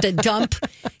 You have to dump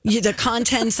the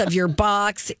contents of your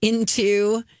box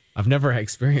into. I've never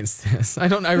experienced this. I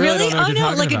really don't know what you're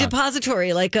talking like about. a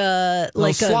depository, like a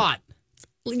slot.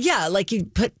 Yeah, like you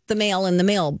put the mail in the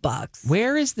mailbox.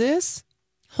 Where is this?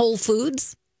 Whole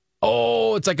Foods.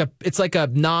 Oh, it's like a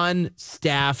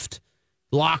non-staffed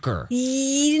locker.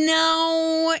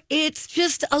 It's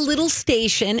just a little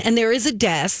station, and there is a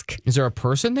desk. Is there a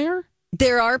person there?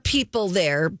 There are people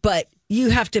there, but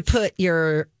you have to put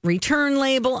your return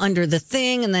label under the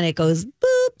thing, and then it goes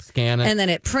boop. Scan it. And then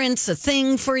it prints a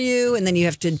thing for you, and then you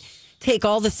have to take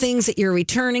all the things that you're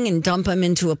returning and dump them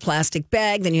into a plastic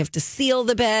bag. Then you have to seal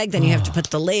the bag. Then you have to put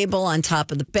the label on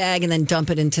top of the bag and then dump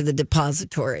it into the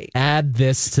depository. Add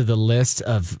this to the list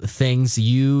of things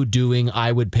you doing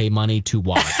I would pay money to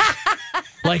watch.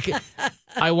 Like,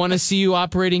 I want to see you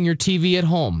operating your TV at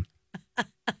home.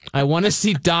 I want to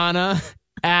see Donna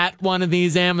at one of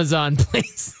these Amazon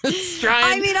places.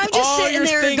 I'm just sitting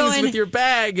there going with your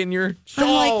bag and your shawl.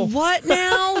 I'm like, what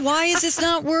now? Why is this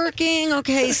not working?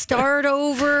 Okay, start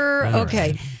over.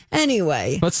 Okay.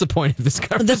 Anyway. What's the point of this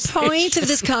conversation? The point of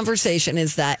this conversation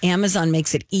is that Amazon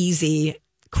makes it easy,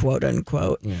 quote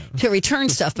unquote, to return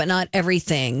stuff, but not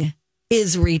everything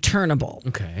is returnable.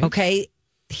 Okay.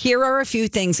 Here are a few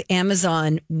things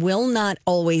Amazon will not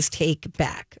always take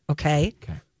back. Okay.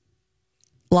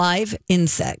 Live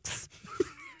insects.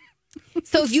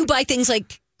 So if you buy things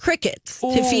like crickets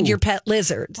to feed your pet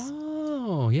lizards.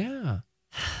 Oh, yeah.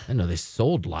 I know they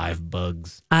sold live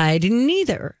bugs. I didn't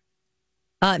either.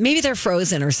 Maybe they're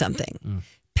frozen or something.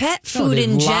 Pet food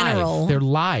in general. They're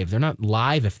live. They're not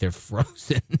live if they're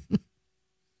frozen.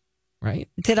 Right?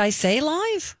 Did I say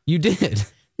live? You did.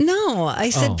 No, I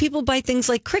said people buy things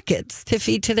like crickets to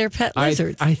feed to their pet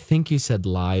lizards. I think you said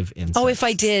live insects. Oh, if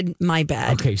I did, my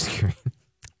bad. Okay, sorry.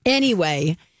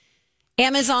 Anyway,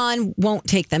 Amazon won't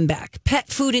take them back. Pet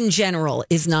food in general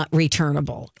is not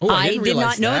returnable. Oh, I did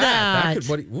not know that.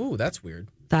 Ooh, that's weird.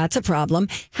 That's a problem.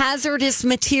 Hazardous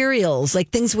materials, like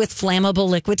things with flammable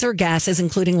liquids or gases,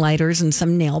 including lighters and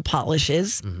some nail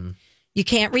polishes. You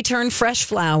can't return fresh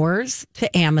flowers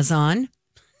to Amazon.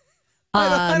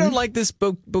 I don't like this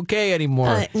bouquet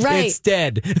anymore. Right. It's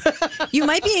dead. You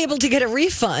might be able to get a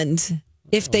refund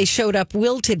if they showed up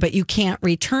wilted, but you can't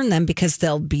return them because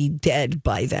they'll be dead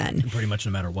by then. Pretty much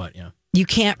no matter what, yeah. You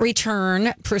can't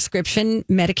return prescription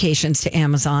medications to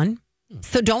Amazon.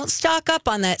 So don't stock up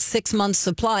on that 6-month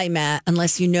supply, Matt,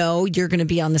 unless you know you're going to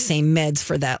be on the same meds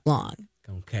for that long.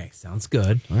 Okay, sounds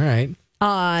good. All right.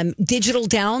 Digital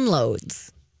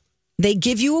downloads. They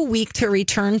give you a week to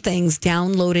return things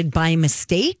downloaded by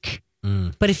mistake.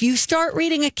 But if you start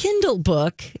reading a Kindle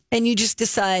book and you just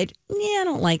decide, I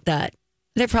don't like that,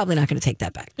 they're probably not going to take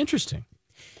that back. Interesting.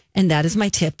 And that is my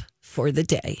tip for the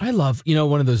day. I love,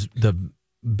 one of the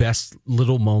best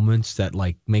little moments that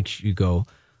like makes you go,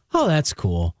 oh, that's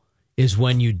cool, is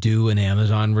when you do an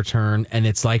Amazon return and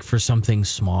it's like for something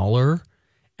smaller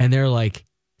and they're like,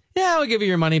 yeah, I'll give you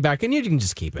your money back and you can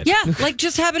just keep it. Yeah, like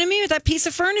just happened to me with that piece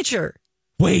of furniture.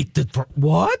 Wait,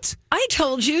 what? I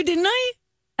told you, didn't I?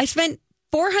 I spent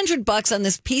 $400 on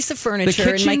this piece of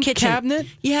furniture in my kitchen cabinet.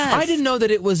 Yes. I didn't know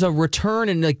that it was a return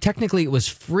and like technically it was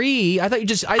free. I thought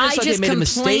I thought they made a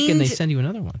mistake and they send you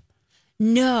another one.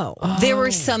 No, there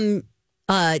were some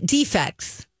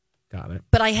defects. Got it.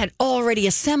 But I had already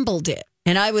assembled it,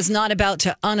 and I was not about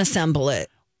to unassemble it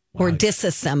or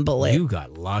disassemble it. You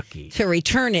got lucky to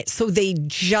return it, so they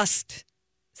just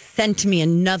sent me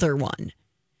another one.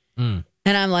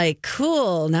 And I'm like,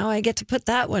 cool, now I get to put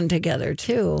that one together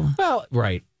too. Well,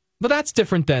 right. But that's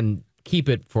different than keep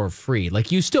it for free.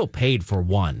 Like you still paid for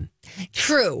one.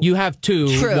 True. You have two,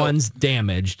 one's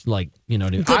damaged. Like, Good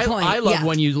point. I love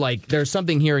when you like, there's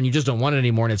something here and you just don't want it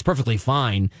anymore and it's perfectly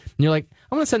fine. And you're like,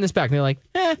 I'm going to send this back. And they're like,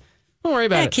 don't worry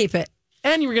about it. Keep it.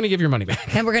 And you were going to give your money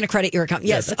back. And we're going to credit your account.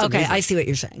 Yes. Okay. Amazing. I see what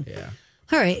you're saying. Yeah.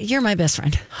 All right. You're my best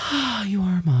friend. You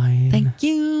are mine. Thank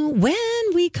you. When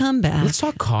we come back. Let's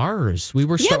talk cars. We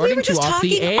were starting to off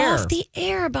the air. Off the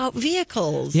air about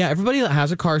vehicles. Yeah. Everybody that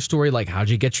has a car story, like how'd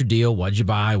you get your deal? What'd you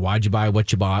buy? Why'd you buy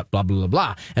what you bought? Blah, blah, blah,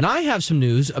 blah. And I have some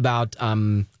news about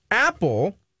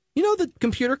Apple. You know the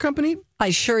computer company? I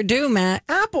sure do, Matt.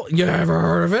 Apple. You ever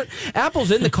heard of it? Apple's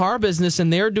in the car business,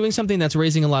 and they're doing something that's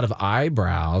raising a lot of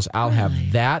eyebrows. I'll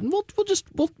have that, and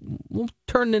we'll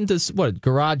turn into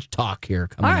garage talk here.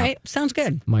 All right, sounds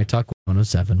good. My Talk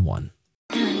 107.1.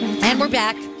 And we're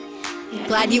back.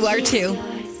 Glad you are too.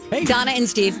 Hey. Donna and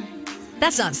Steve.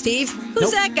 That's not Steve.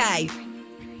 Who's that guy?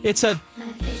 It's a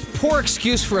poor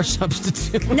excuse for a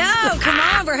substitute. No, come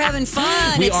on. We're having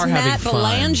fun. We it's are Matt having fun.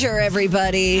 Belanger,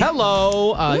 everybody.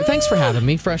 Hello. Thanks for having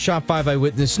me. Fresh Off 5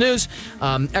 Eyewitness News.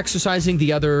 Exercising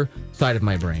the other side of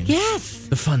my brain. Yes.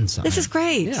 The fun side. This is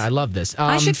great. Yeah, I love this.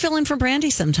 I should fill in for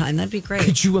Brandy sometime. That'd be great.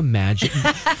 Could you imagine?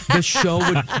 The show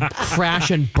would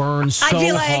crash and burn so I'd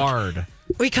be like, hard.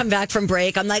 We come back from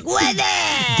break. I'm like, what?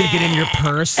 Dig it in your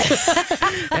purse.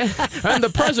 And the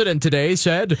president today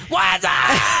said, "What's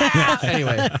up?"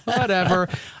 Anyway, whatever.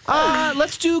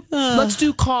 Let's do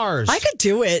cars. I could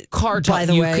do it. By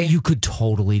the way, you could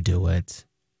totally do it.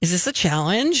 Is this a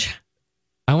challenge?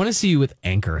 I want to see you with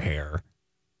anchor hair,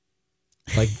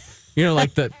 like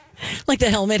like the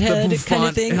helmet head kind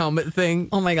of thing. Helmet thing.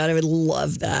 Oh my god, I would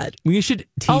love that. We should.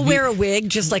 I'll wear a wig,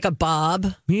 just like a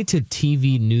bob. We need to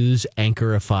TV news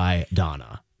anchorify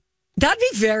Donna. That'd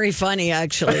be very funny,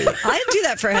 actually. I'd do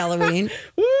that for Halloween.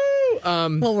 Woo!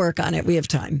 We'll work on it. We have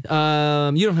time.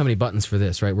 You don't have any buttons for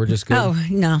this, right? We're just good. Oh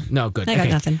no, good. I got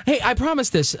nothing. Hey, I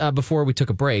promised this before we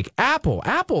took a break. Apple,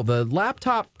 the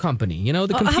laptop company. The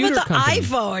computer how about the company.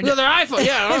 iPhone? No, their iPhone.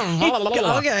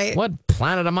 Yeah. Okay. What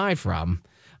planet am I from?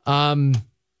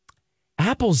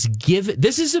 Apple's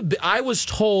I was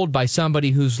told by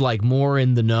somebody who's like more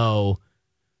in the know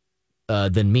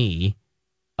than me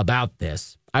about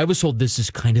this. I was told this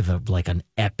is kind of an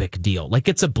epic deal. Like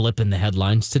it's a blip in the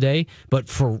headlines today, but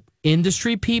for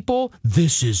industry people,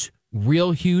 this is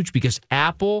real huge because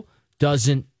Apple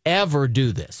doesn't ever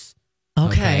do this.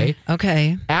 Okay.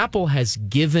 Apple has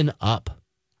given up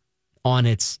on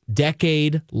its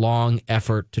decade-long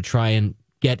effort to try and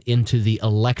get into the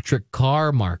electric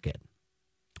car market.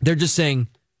 They're just saying,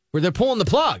 they're pulling the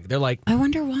plug. They're like, I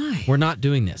wonder why. We're not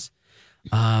doing this.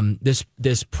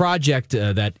 This project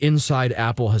that inside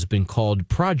Apple has been called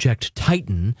Project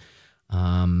Titan,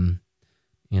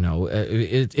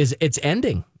 it's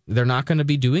ending. They're not going to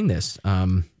be doing this.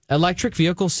 Electric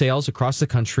vehicle sales across the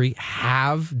country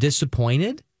have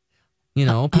disappointed.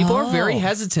 People are very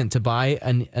hesitant to buy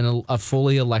a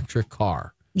fully electric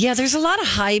car. Yeah, there's a lot of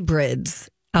hybrids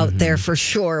out there for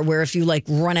sure, where if you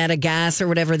run out of gas or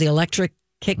whatever, the electric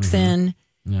kicks in.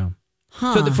 Yeah.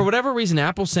 Huh. So for whatever reason,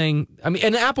 Apple's saying,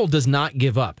 and Apple does not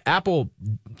give up. Apple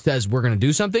says we're going to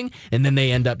do something, and then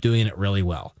they end up doing it really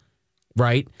well.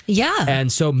 Right? Yeah.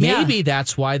 And so maybe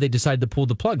that's why they decided to pull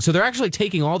the plug. So they're actually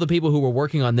taking all the people who were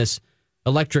working on this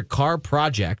electric car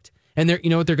project, and you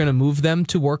know what they're going to move them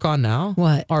to work on now?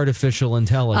 What? Artificial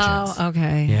intelligence. Oh,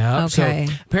 okay. Yeah. Okay.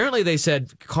 So apparently they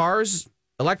said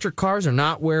electric cars are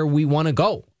not where we want to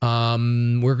go.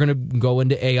 We're going to go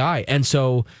into AI. And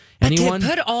so But to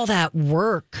put all that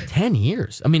work. 10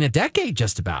 years. I mean, a decade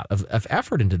just about of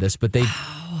effort into this, but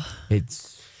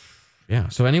yeah.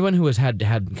 So anyone who has had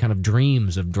kind of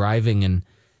dreams of driving an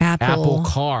Apple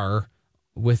car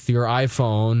with your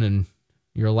iPhone and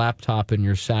your laptop and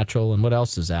your satchel, and what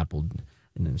else is Apple?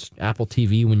 And it's Apple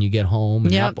TV when you get home,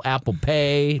 and Apple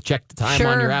Pay, check the time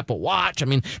on your Apple Watch. I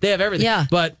mean, they have everything. Yeah.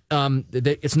 But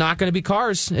it's not going to be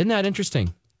cars. Isn't that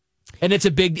interesting? And it's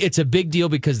a big deal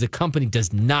because the company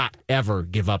does not ever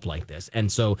give up like this. And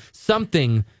so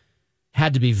something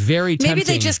had to be very tempting. Maybe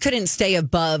they just couldn't stay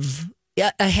above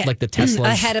ahead, like the Teslas.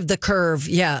 Ahead of the curve.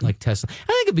 Yeah. Like Tesla. I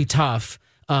think it'd be tough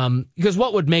because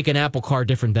what would make an Apple car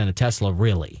different than a Tesla,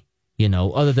 really?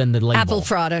 Other than the label. Apple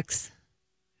products.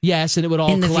 Yes, and it would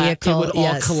all in the vehicle, it would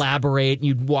all collaborate. And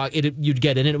you'd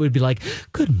get in it. It would be like,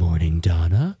 "Good morning,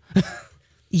 Donna."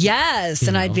 Yes,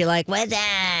 and I'd be like, "What's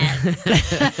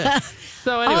that?"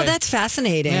 So anyway, that's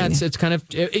fascinating. Yeah, it's kind of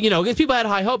people had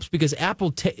high hopes because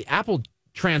Apple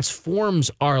transforms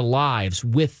our lives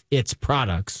with its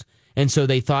products, and so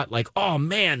they thought oh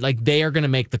man, they are going to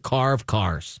make the car of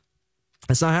cars.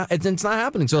 It's not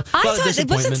happening. So I thought it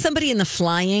wasn't somebody in the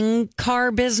flying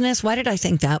car business. Why did I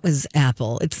think that was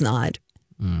Apple? It's not.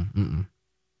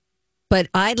 But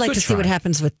I'd like to see what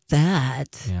happens with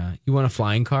that. Yeah, you want a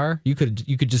flying car? You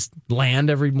could just land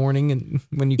every morning and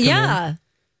when you come in.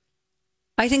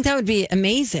 I think that would be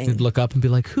amazing. You'd look up and be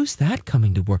like, "Who's that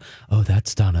coming to work?" Oh,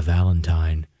 that's Donna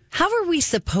Valentine. How are we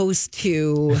supposed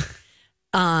to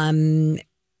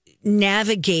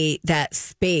navigate that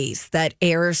space, that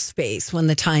airspace when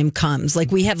the time comes?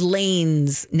 We have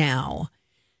lanes now.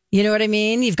 You know what I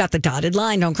mean? You've got the dotted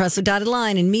line, don't cross the dotted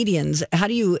line, and medians. How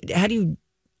do you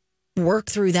work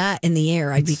through that in the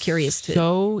air? I'd be curious to.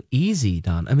 So easy,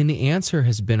 Don. I mean, the answer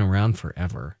has been around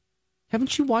forever.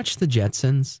 Haven't you watched the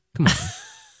Jetsons? Come on.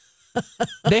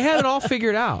 They had it all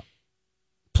figured out.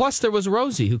 Plus, there was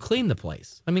Rosie who cleaned the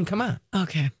place. I mean, come on.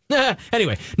 Okay.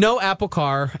 Anyway, no Apple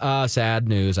Car. Sad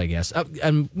news, I guess.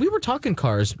 And we were talking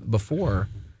cars before.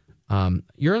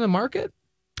 You're in the market?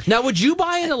 Now, would you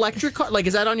buy an electric car? Like,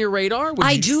 is that on your radar?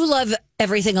 I do love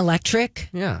everything electric.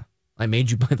 Yeah. I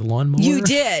made you buy the lawnmower. You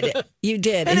did. You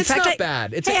did. And in it's fact, not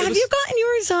bad. Have you gotten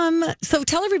yours? So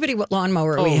tell everybody what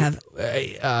lawnmower we have.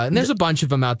 And there's a bunch of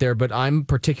them out there, but I'm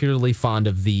particularly fond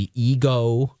of the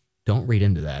Ego. Don't read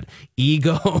into that.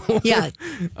 Ego. Yeah.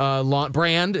 Lawn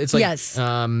brand. It's like, yes.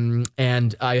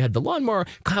 And I had the lawnmower.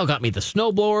 Kyle got me the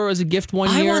snowblower as a gift one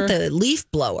year. I want the leaf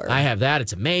blower. I have that.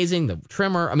 It's amazing. The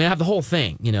trimmer. I mean, I have the whole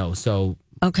thing, so.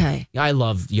 Okay. I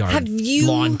love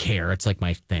lawn care. It's like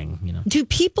my thing, Do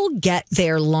people get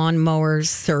their lawnmowers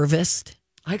serviced?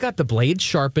 I got the blades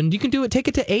sharpened. You can do it. Take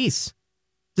it to Ace.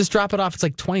 Just drop it off. It's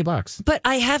like $20. But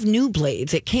I have new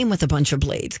blades. It came with a bunch of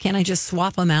blades. Can't I just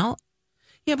swap them out?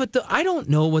 Yeah, but I don't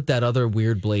know what that other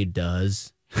weird blade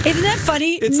does. Isn't that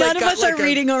funny? None of us are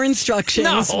reading our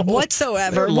instructions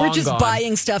whatsoever. We're just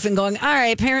buying stuff and going, all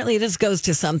right, apparently this goes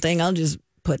to something. I'll just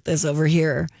put this over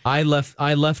here. I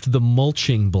left the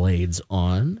mulching blades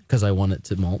on because I want it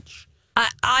to mulch.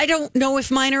 I don't know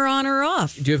if mine are on or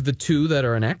off. Do you have the two that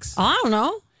are an X? I don't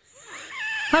know.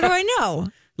 How do I know?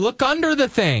 Look under the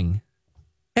thing.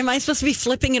 Am I supposed to be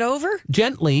flipping it over?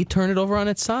 Gently turn it over on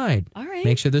its side. All right.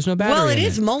 Make sure there's no battery. Well, it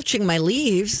is mulching my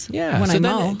leaves. Yeah. When I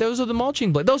mow. Those are the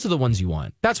mulching blades. Those are the ones you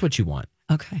want. That's what you want.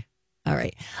 Okay. All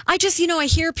right. I just, I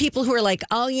hear people who are like,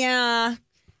 oh, yeah,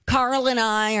 Carl and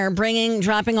I are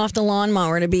dropping off the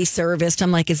lawnmower to be serviced.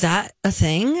 I'm like, is that a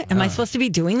thing? Am I supposed to be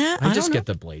doing that? I just get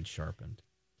the blade sharpened.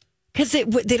 Because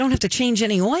they don't have to change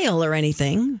any oil or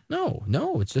anything. No,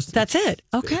 it's just... That's it.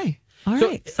 Okay. All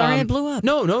right. Sorry, I blew up.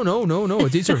 No.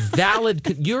 These are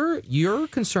valid. Your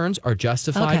concerns are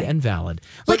justified and valid.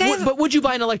 But would you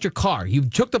buy an electric car? You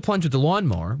took the plunge with the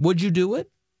lawnmower. Would you do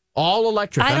it? All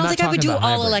electric. I don't think I would do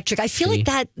all electric. I feel like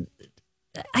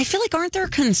aren't there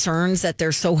concerns that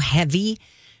they're so heavy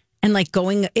and like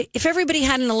if everybody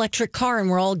had an electric car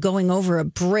and we're all going over a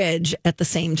bridge at the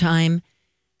same time,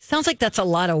 sounds like that's a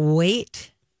lot of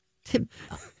weight to...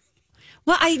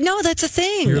 Well, I know that's a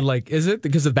thing. You're like, is it?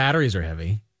 Because the batteries are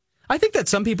heavy. I think that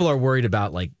some people are worried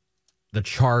about like the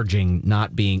charging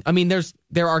not being. I mean,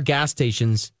 there are gas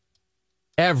stations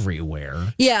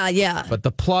everywhere. Yeah. But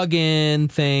the plug-in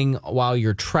thing while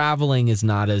you're traveling is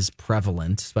not as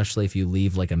prevalent, especially if you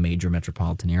leave like a major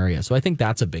metropolitan area. So I think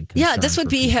that's a big concern. Yeah, this would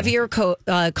be heavier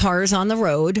cars on the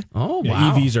road. Oh,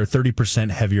 wow. EVs are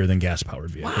 30% heavier than gas-powered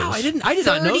vehicles. Wow, I did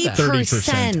not know that.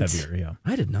 30% heavier, yeah.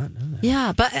 I did not know that.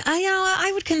 Yeah, but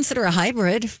I would consider a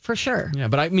hybrid for sure. Yeah,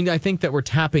 but I think that we're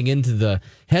tapping into the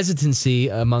hesitancy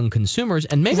among consumers,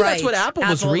 and maybe that's what Apple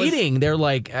was reading. They're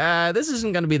like, this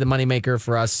isn't going to be the moneymaker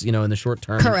for us, in the short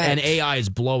term. Correct. And AI is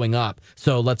blowing up,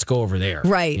 so let's go over there.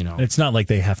 Right. It's not like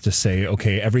they have to say,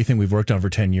 okay, everything we've worked on for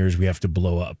 10 years, we have to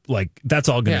blow up. Like, that's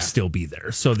all going to still be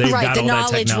there. So they've got all that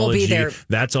technology. Will be there.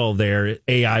 That's all there.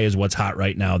 AI is what's hot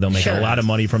right now. They'll make a lot of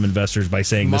money from investors by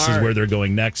saying this is where they're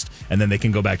going next, and then they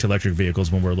can go back to electric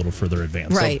vehicles when we're a little further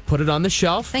advanced. Right. So put it on the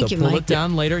shelf. Thank you, pull Mike. it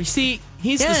down later. You see,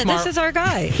 he's the smart. This is our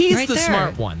guy. He's the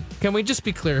smart one. Can we just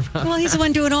be clear about that? Well, he's the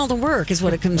one doing all the work is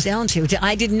what it comes down to.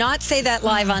 I did not say that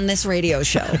live on this radio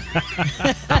show.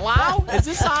 Hello? Is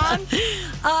this on?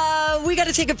 We got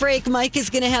to take a break. Mike is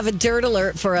going to have a dirt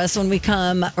alert for us when we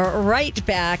come right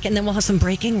back, and then we'll have some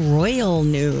breaking royal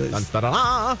news. Dun, da,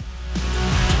 da, da.